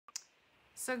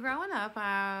So growing up,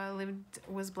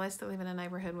 was blessed to live in a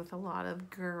neighborhood with a lot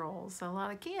of girls, a lot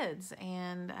of kids,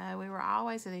 and we were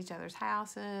always at each other's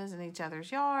houses and each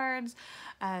other's yards,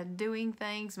 doing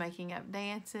things, making up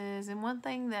dances. And one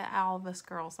thing that all of us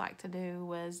girls like to do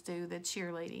was do the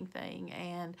cheerleading thing.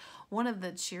 And one of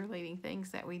the cheerleading things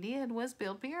that we did was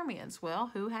build pyramids. Well,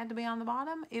 who had to be on the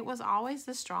bottom? It was always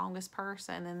the strongest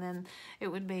person, and then it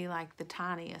would be like the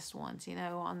tiniest ones,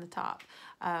 on the top.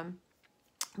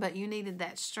 But you needed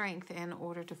that strength in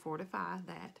order to fortify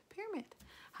that pyramid.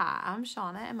 Hi, I'm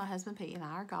Shauna, and my husband Pete and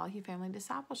I are God You Family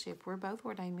Discipleship. We're both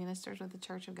ordained ministers with the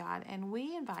Church of God, and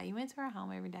we invite you into our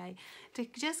home every day to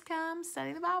just come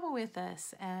study the Bible with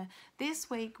us. This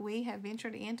week we have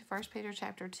ventured into 1 Peter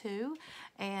chapter 2,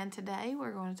 and today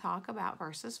we're going to talk about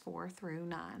verses 4 through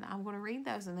 9. I'm going to read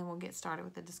those, and then we'll get started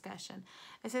with the discussion.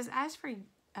 It says,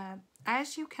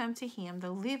 as you come to him, the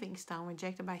living stone,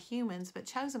 rejected by humans, but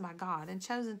chosen by God and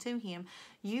chosen to him,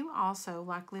 you also,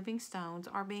 like living stones,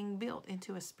 are being built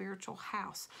into a spiritual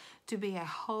house to be a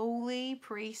holy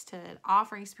priesthood,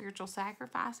 offering spiritual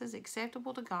sacrifices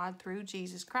acceptable to God through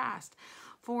Jesus Christ.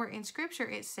 For in Scripture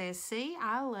it says, "See,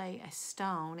 I lay a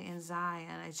stone in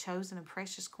Zion, a chosen and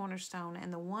precious cornerstone,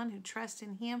 and the one who trusts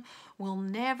in him will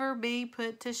never be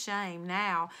put to shame."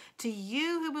 Now, to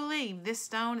you who believe, this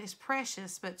stone is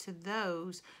precious, but to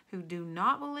those who do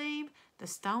not believe, the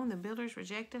stone the builders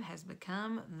rejected has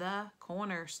become the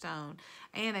cornerstone,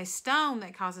 and a stone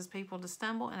that causes people to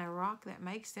stumble, and a rock that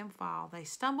makes them fall. They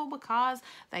stumble because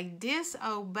they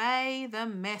disobey the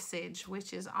message,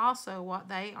 which is also what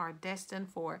they are destined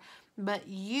for. But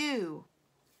you,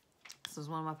 this is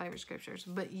one of my favorite scriptures,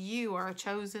 but you are a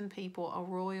chosen people, a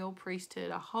royal priesthood,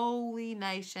 a holy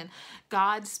nation,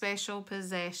 God's special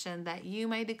possession, that you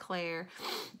may declare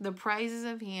the praises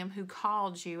of him who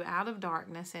called you out of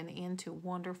darkness and into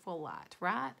wonderful light,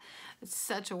 right? It's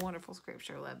such a wonderful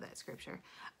scripture. I love that scripture.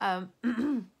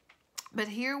 But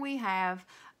here we have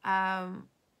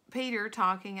Peter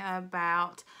talking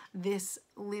about this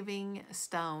living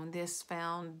stone, this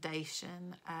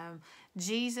foundation.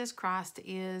 Jesus Christ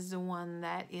is the one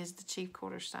that is the chief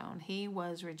cornerstone. He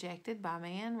was rejected by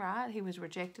man, right? He was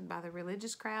rejected by the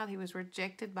religious crowd. He was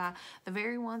rejected by the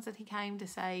very ones that he came to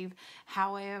save.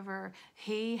 However,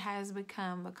 he has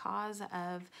become, because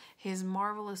of his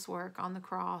marvelous work on the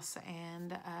cross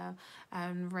and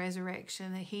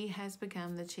resurrection, he has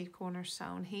become the chief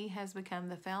cornerstone. He has become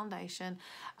the foundation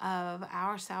of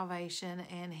our salvation,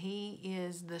 and he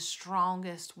is the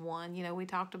strongest one. We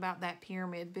talked about that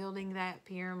pyramid, building that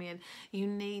pyramid. You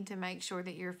need to make sure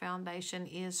that your foundation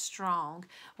is strong.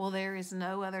 Well, there is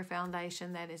no other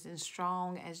foundation that is as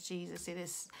strong as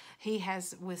Jesus. He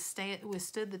has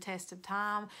withstood the test of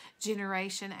time,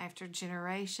 generation after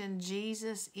generation.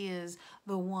 Jesus is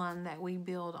the one that we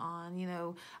build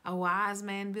on. A wise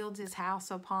man builds his house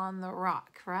upon the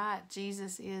rock, right?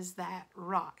 Jesus is that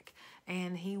rock,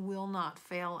 and he will not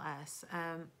fail us.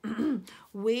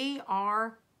 We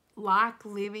are like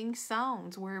living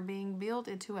stones. We're being built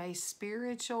into a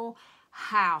spiritual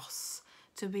house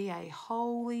to be a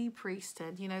holy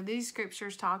priesthood. These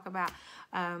scriptures talk about,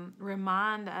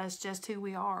 remind us just who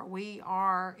we are. We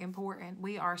are important.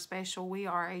 We are special. We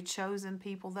are a chosen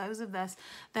people. Those of us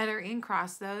that are in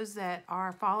Christ, those that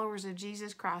are followers of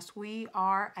Jesus Christ, we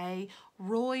are a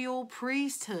royal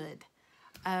priesthood.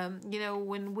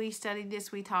 When we studied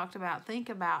this, we talked about, think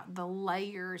about the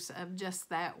layers of just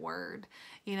that word.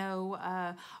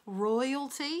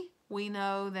 Royalty, we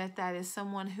know that is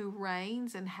someone who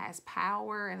reigns and has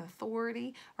power and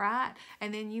authority, right?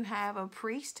 And then you have a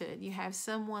priesthood. You have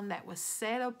someone that was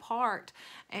set apart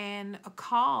and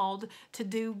called to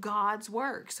do God's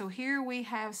work. So here we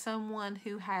have someone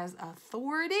who has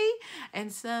authority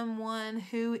and someone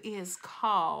who is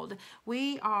called.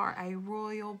 We are a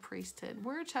royal priesthood.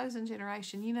 We're a chosen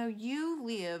generation. You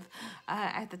live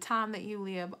at the time that you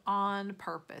live on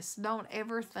purpose. Don't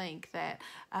ever think that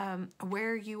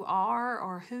where you are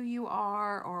or who you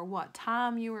are or what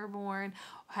time you were born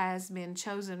has been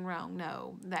chosen wrong.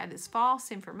 No, that is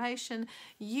false information.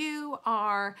 You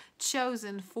are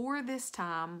chosen for this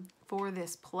time, for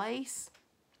this place,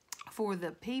 for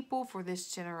the people, for this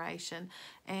generation.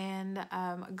 And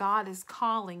God is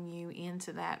calling you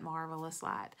into that marvelous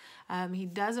light. He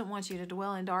doesn't want you to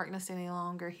dwell in darkness any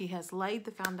longer. He has laid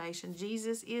the foundation.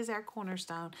 Jesus is our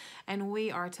cornerstone, and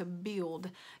we are to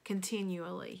build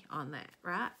continually on that,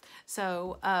 right?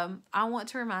 So I want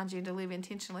to remind you to live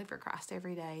intentionally for Christ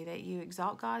every day, that you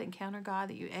exalt God, encounter God,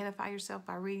 that you edify yourself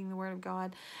by reading the Word of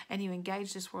God, and you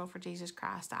engage this world for Jesus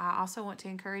Christ. I also want to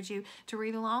encourage you to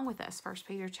read along with us, 1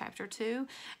 Peter chapter 2,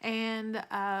 and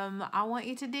I want you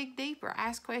you to dig deeper.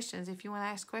 Ask questions. If you want to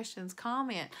ask questions,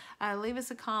 comment. Leave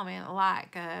us a comment,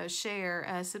 like,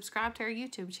 share, subscribe to our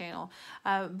YouTube channel.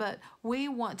 But we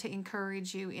want to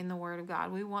encourage you in the Word of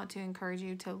God. We want to encourage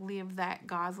you to live that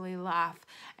godly life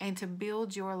and to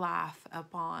build your life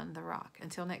upon the rock.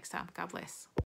 Until next time, God bless.